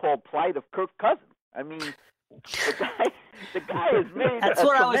so-called plight of Kirk Cousins. I mean, the guy has made. That's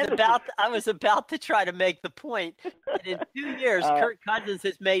what I was about to try to make the point that in 2 years, Kirk Cousins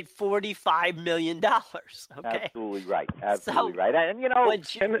has made $45 million. Okay, absolutely right. Absolutely right. And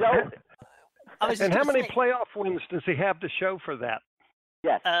how many playoff wins does he have to show for that?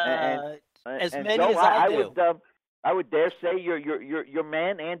 Yes, as many Joe, as I do. I would dare say your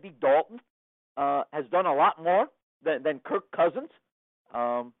man Andy Dalton has done a lot more than Kirk Cousins.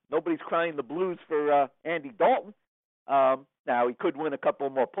 Nobody's crying the blues for Andy Dalton. Now, he could win a couple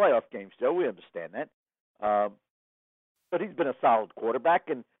more playoff games, Joe. We understand that. But he's been a solid quarterback.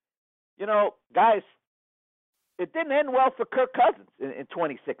 And, guys, it didn't end well for Kirk Cousins in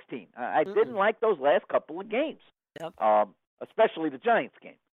 2016. I didn't like those last couple of games, especially the Giants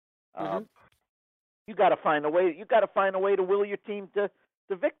game. You got to find a way. You got to find a way to will your team to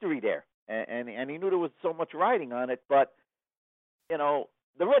victory there. And he knew there was so much riding on it, but the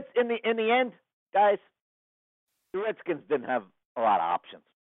Reds in the end, guys, the Redskins didn't have a lot of options.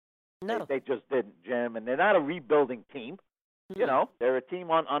 No, they just didn't, Jim. And they're not a rebuilding team. They're a team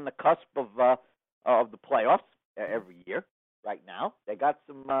on the cusp of the playoffs every year. Right now, they got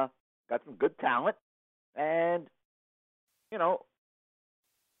some good talent, and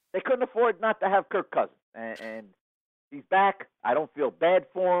they couldn't afford not to have Kirk Cousins. And he's back. I don't feel bad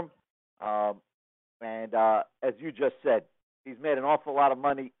for him. And as you just said, he's made an awful lot of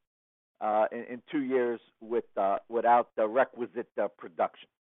money in 2 years without the requisite production.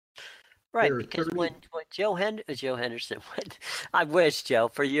 Right, because when Joe Henderson, I wish, Joe,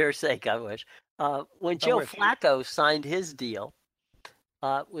 for your sake, I wish. When Joe Flacco signed his deal,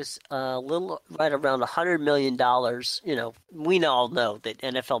 it was a little right around $100 million. We all know that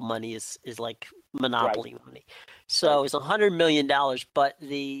NFL money is like monopoly money. So it was $100 million, but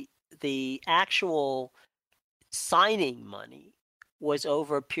the actual signing money was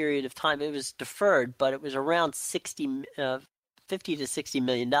over a period of time. It was deferred, but it was around $50 to $60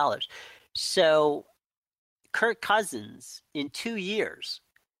 million. So Kirk Cousins in 2 years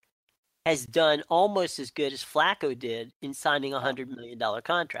has done almost as good as Flacco did in signing a $100 million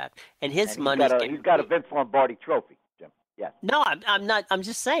contract, and his money. He's got a Vince Lombardi trophy, Jim. Yes. No, I'm not. I'm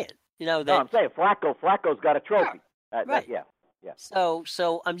just saying. That. No, I'm saying Flacco's got a trophy. Right. Yeah.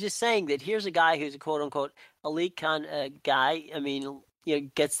 So I'm just saying that here's a guy who's a quote unquote elite guy. I mean,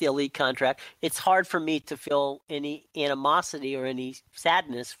 gets the elite contract. It's hard for me to feel any animosity or any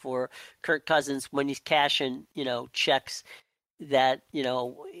sadness for Kirk Cousins when he's cashing, checks that,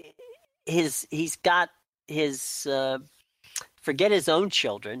 he's got his forget his own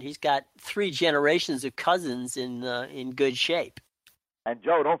children. He's got 3 generations of cousins in good shape. And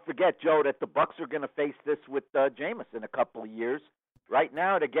Joe, don't forget, Joe, that the Bucs are going to face this with Jameis in a couple of years. Right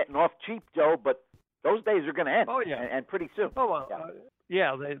now, they're getting off cheap, Joe, but those days are going to end. Oh yeah, and pretty soon. Oh well,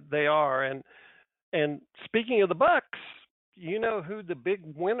 yeah, they are. And speaking of the Bucs, you know who the big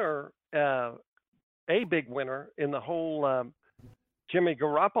winner, a big winner in the whole Jimmy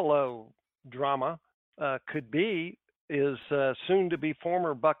Garoppolo drama could be is soon to be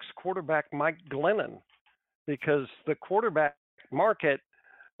former Bucs quarterback Mike Glennon, because the quarterback market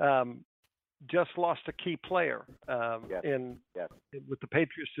just lost a key player with the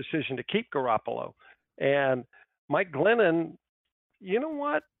Patriots' decision to keep Garoppolo. And Mike Glennon, you know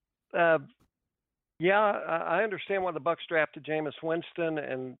what? I understand why the Bucs drafted Jameis Winston,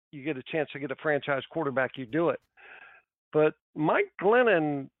 and you get a chance to get a franchise quarterback, you do it. But Mike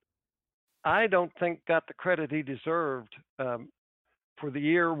Glennon, I don't think got the credit he deserved for the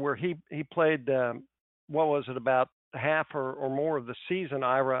year where he played, what was it, about half or more of the season,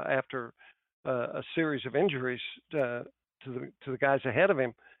 Ira, after a series of injuries to the guys ahead of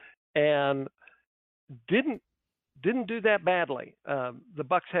him, and didn't do that badly. The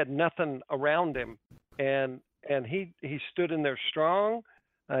Bucks had nothing around him, and he stood in there strong.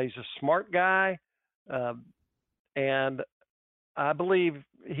 He's a smart guy, and I believe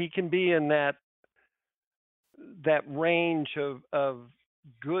he can be in that range of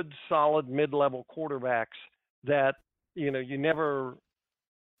good, solid mid-level quarterbacks that he'll never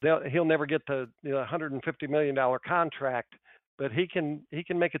get the $150 million contract, but he can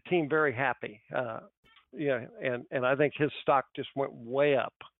make a team very happy. And I think his stock just went way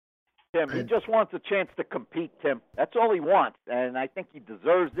up. Tim, he just wants a chance to compete, Tim. That's all he wants, and I think he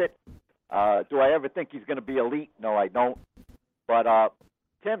deserves it. Do I ever think he's going to be elite? No, I don't. But,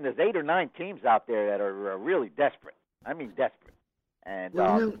 Tim, there's 8 or 9 teams out there that are really desperate. I mean desperate. And,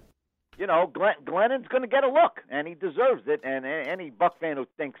 Glennon's going to get a look, and he deserves it. And any Buck fan who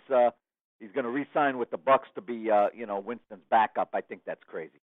thinks he's going to re-sign with the Bucks to be, Winston's backup, I think that's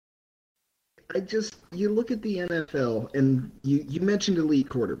crazy. You look at the NFL, and you mentioned elite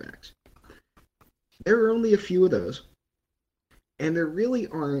quarterbacks. There are only a few of those, and there really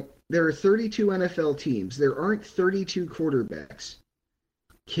aren't. There are 32 NFL teams. There aren't 32 quarterbacks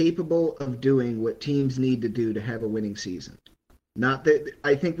capable of doing what teams need to do to have a winning season. Not that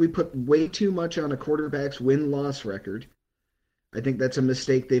I think we put way too much on a quarterback's win-loss record. I think that's a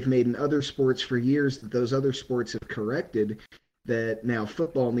mistake they've made in other sports for years that those other sports have corrected, that now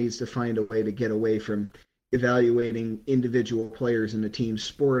football needs to find a way to get away from evaluating individual players in a team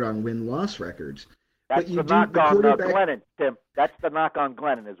sport on win-loss records. That's the knock on Glennon, Tim. That's the knock on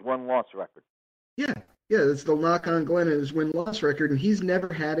Glennon, his win-loss record. Yeah, that's the knock on Glennon, his win-loss record, and he's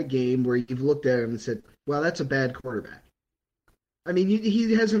never had a game where you've looked at him and said, well, that's a bad quarterback. I mean,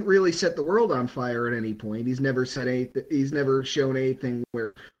 he hasn't really set the world on fire at any point. He's never shown anything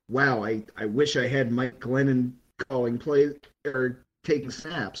where, wow, I wish I had Mike Glennon calling plays or taking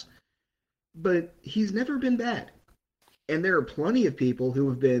snaps. But he's never been bad. And there are plenty of people who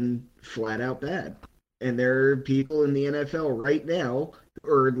have been flat out bad. And there are people in the NFL right now,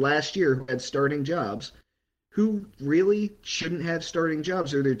 or last year, who had starting jobs, who really shouldn't have starting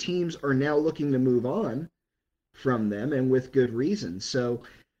jobs, or their teams are now looking to move on from them, and with good reason. So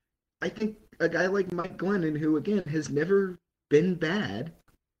I think a guy like Mike Glennon, who, again, has never been bad,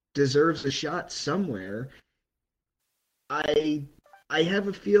 deserves a shot somewhere. I have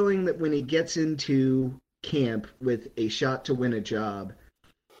a feeling that when he gets into camp with a shot to win a job,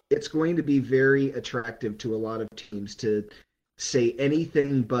 it's going to be very attractive to a lot of teams to say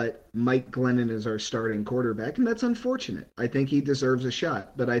anything but Mike Glennon is our starting quarterback, and that's unfortunate. I think he deserves a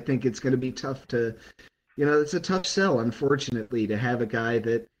shot, but I think it's going to be tough to, it's a tough sell, unfortunately, to have a guy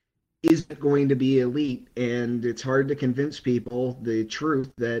that isn't going to be elite, and it's hard to convince people the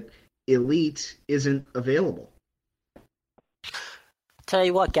truth that elite isn't available. Tell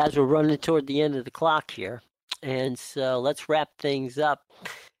you what, guys, we're running toward the end of the clock here, and so let's wrap things up.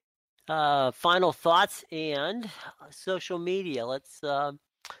 Final thoughts and social media. Let's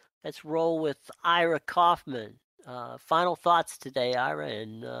roll with Ira Kaufman. Final thoughts today, Ira,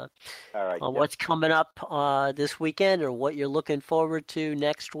 and all right, on what's coming up this weekend, or what you're looking forward to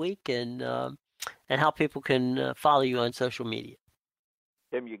next week, and how people can follow you on social media.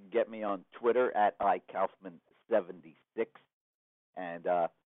 Tim, you can get me on Twitter at ikaufman76. And,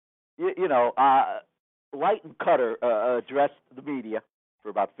 Light and Cutter addressed the media for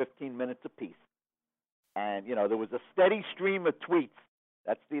about 15 minutes apiece. And, there was a steady stream of tweets.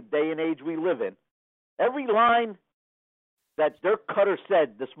 That's the day and age we live in. Every line that Dirk Cutter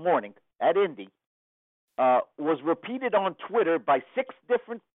said this morning at Indy was repeated on Twitter by 6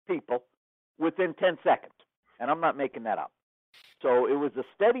 different people within 10 seconds. And I'm not making that up. So it was a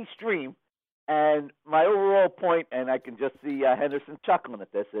steady stream. And my overall point, and I can just see Henderson chuckling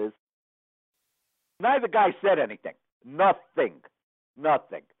at this, is neither guy said anything. Nothing.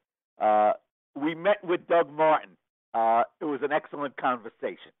 We met with Doug Martin. It was an excellent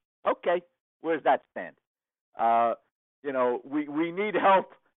conversation. Okay, where's that stand? We need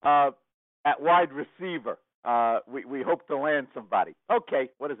help at wide receiver. We hope to land somebody. Okay,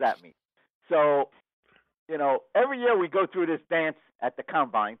 what does that mean? So, every year we go through this dance at the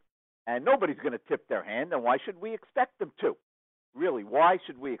Combine, and nobody's going to tip their hand, and why should we expect them to? Really, why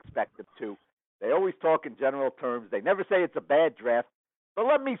should we expect them to? They always talk in general terms. They never say it's a bad draft. But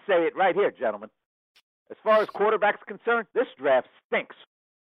let me say it right here, gentlemen. As far as quarterback's concerned, this draft stinks.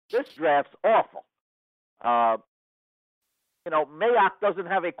 This draft's awful. Mayock doesn't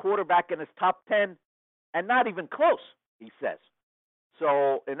have a quarterback in his top 10, and not even close, he says.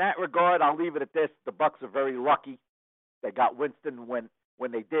 So in that regard, I'll leave it at this. The Bucs are very lucky they got Winston when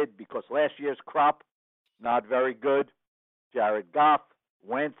they did, because last year's crop, not very good. Jared Goff,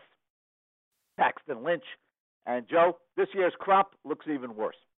 Wentz, Paxton Lynch, and Joe, this year's crop looks even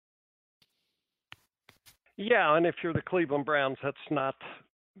worse. Yeah, and if you're the Cleveland Browns, that's not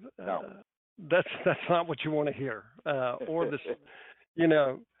that's not what you want to hear. Or this,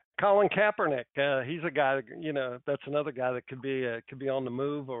 Colin Kaepernick. He's a guy. That's another guy that could be on the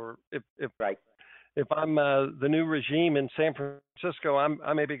move. Or if I'm the new regime in San Francisco,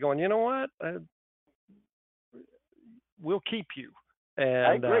 I may be going, you know what? We'll keep you. And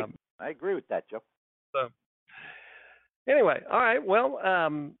I agree. I agree with that, Joe. So anyway, all right. Well,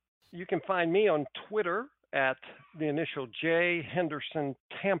 you can find me on Twitter at the initial J Henderson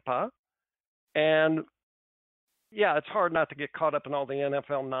Tampa. And yeah, it's hard not to get caught up in all the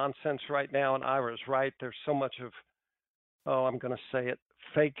NFL nonsense right now. And Ira's right. There's so much of, I'm going to say it,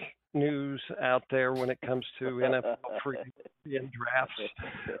 fake news out there when it comes to NFL free drafts.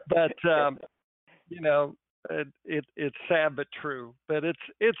 But, it's sad but true. But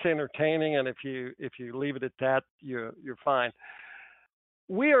it's entertaining. And if you leave it at that, you're fine.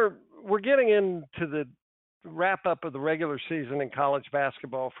 We're getting into the wrap up of the regular season in college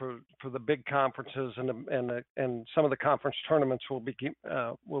basketball for the big conferences, and some of the conference tournaments will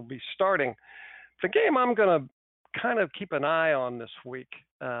be starting. The game I'm going to kind of keep an eye on this week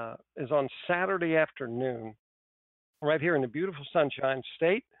is on Saturday afternoon, right here in the beautiful Sunshine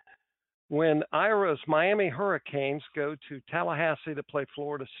State, when Ira's Miami Hurricanes go to Tallahassee to play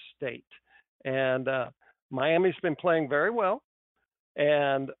Florida State. And Miami's been playing very well,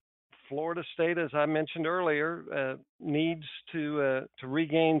 and Florida State, as I mentioned earlier, needs to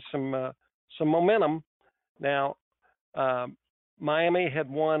regain some momentum. Now, Miami had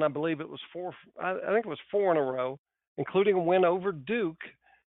won, I believe it was four. I think it was 4 in a row, including a win over Duke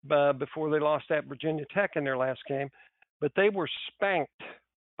before they lost at Virginia Tech in their last game. But they were spanked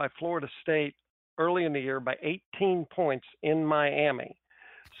by Florida State early in the year by 18 points in Miami.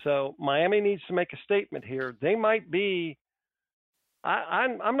 So Miami needs to make a statement here. They might be.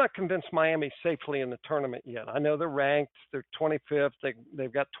 I'm not convinced Miami's safely in the tournament yet. I know they're ranked. They're 25th.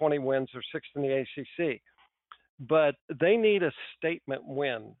 They've got 20 wins. They're 6th in the ACC. But they need a statement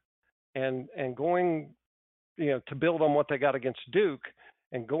win. And going, to build on what they got against Duke,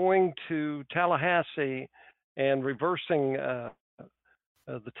 and going to Tallahassee and reversing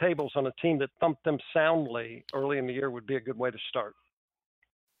the tables on a team that thumped them soundly early in the year would be a good way to start.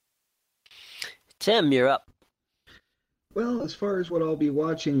 Tim, you're up. Well, as far as what I'll be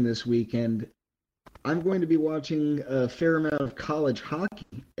watching this weekend, I'm going to be watching a fair amount of college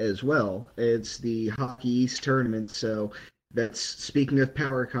hockey as well. It's the Hockey East tournament, so that's, speaking of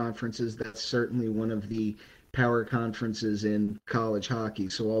power conferences, that's certainly one of the power conferences in college hockey.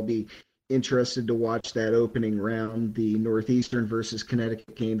 So I'll be interested to watch that opening round. The Northeastern versus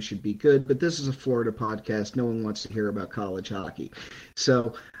Connecticut game should be good, but this is a Florida podcast. No one wants to hear about college hockey.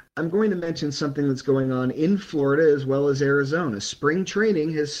 So I'm going to mention something that's going on in Florida as well as Arizona. Spring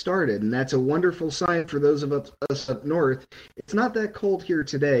training has started, and that's a wonderful sign for those of us up north. It's not that cold here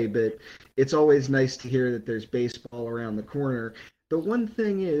today, but it's always nice to hear that there's baseball around the corner. The one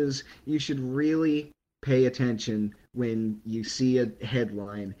thing is, you should really pay attention when you see a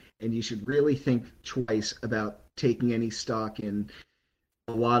headline, and you should really think twice about taking any stock in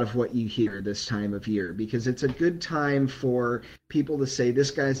a lot of what you hear this time of year, because it's a good time for people to say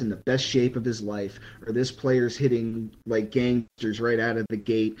this guy's in the best shape of his life, or this player's hitting like gangsters right out of the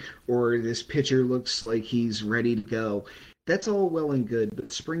gate, or this pitcher looks like he's ready to go. That's all well and good,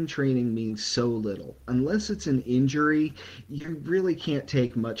 but spring training means so little. Unless it's an injury, you really can't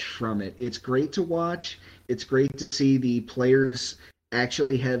take much from it. It's great to watch. It's great to see the players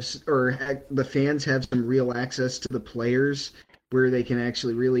actually have, or the fans have some real access to the players where they can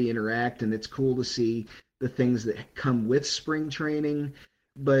actually really interact, and it's cool to see the things that come with spring training.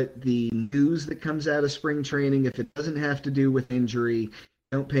 But the news that comes out of spring training, if it doesn't have to do with injury,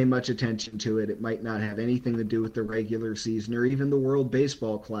 don't pay much attention to it. It might not have anything to do with the regular season or even the World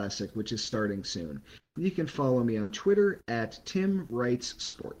Baseball Classic, which is starting soon. You can follow me on Twitter at Tim Writes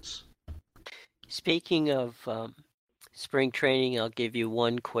Sports. Speaking of spring training, I'll give you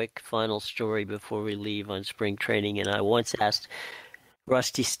one quick final story before we leave on spring training. And I once asked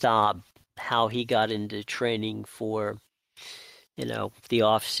Rusty Staub how he got into training for, the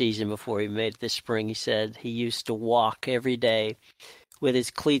off season before he made it this spring. He said he used to walk every day with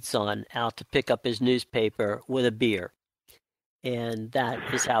his cleats on out to pick up his newspaper with a beer. And that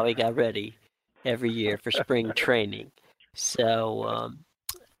is how he got ready every year for spring training. So,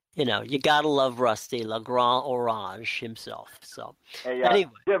 you got to love Rusty, Le Grand Orange himself. So, hey,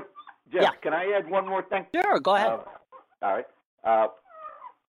 anyway. Jim, can I add one more thing? Sure, go ahead. All right.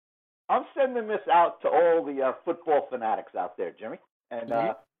 I'm sending this out to all the football fanatics out there, Jimmy. And,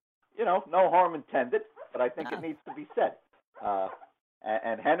 no harm intended, but I think it needs to be said.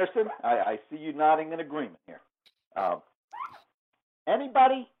 And Henderson, I see you nodding in agreement here.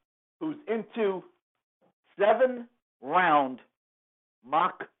 Anybody who's into 7-round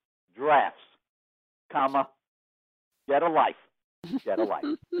mock drafts, get a life. Get a life.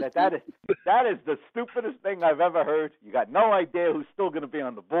 That is the stupidest thing I've ever heard. You got no idea who's still going to be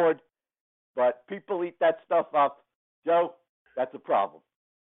on the board, but people eat that stuff up. Joe, that's a problem.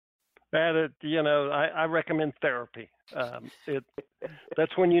 I recommend therapy.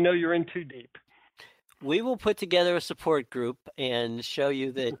 That's when you're in too deep. We will put together a support group and show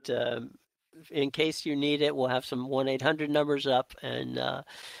you that in case you need it, we'll have some 1-800 numbers up, and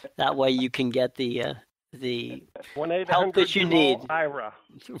that way you can get the help that you need. Ira.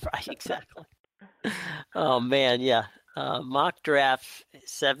 Right, exactly. Oh, man, yeah. Mock draft,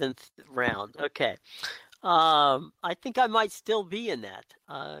 7th round. Okay. I think I might still be in that.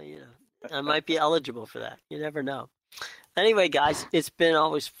 I might be eligible for that. You never know. Anyway, guys, it's been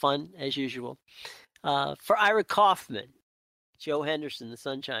always fun, as usual. For Ira Kaufman, Joe Henderson, the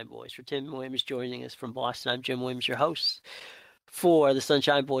Sunshine Boys, for Tim Williams joining us from Boston, I'm Jim Williams, your host for the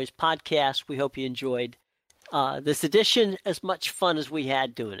Sunshine Boys podcast. We hope you enjoyed this edition as much fun as we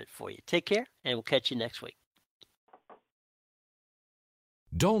had doing it for you. Take care, and we'll catch you next week.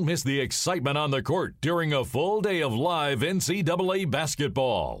 Don't miss the excitement on the court during a full day of live NCAA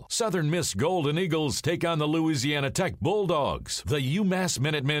basketball. Southern Miss Golden Eagles take on the Louisiana Tech Bulldogs. The UMass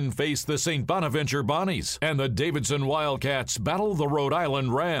Minutemen face the St. Bonaventure Bonnies. And the Davidson Wildcats battle the Rhode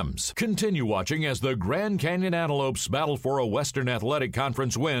Island Rams. Continue watching as the Grand Canyon Antelopes battle for a Western Athletic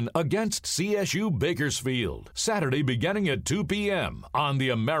Conference win against CSU Bakersfield. Saturday beginning at 2 p.m. on the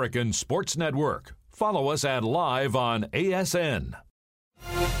American Sports Network. Follow us at Live on ASN.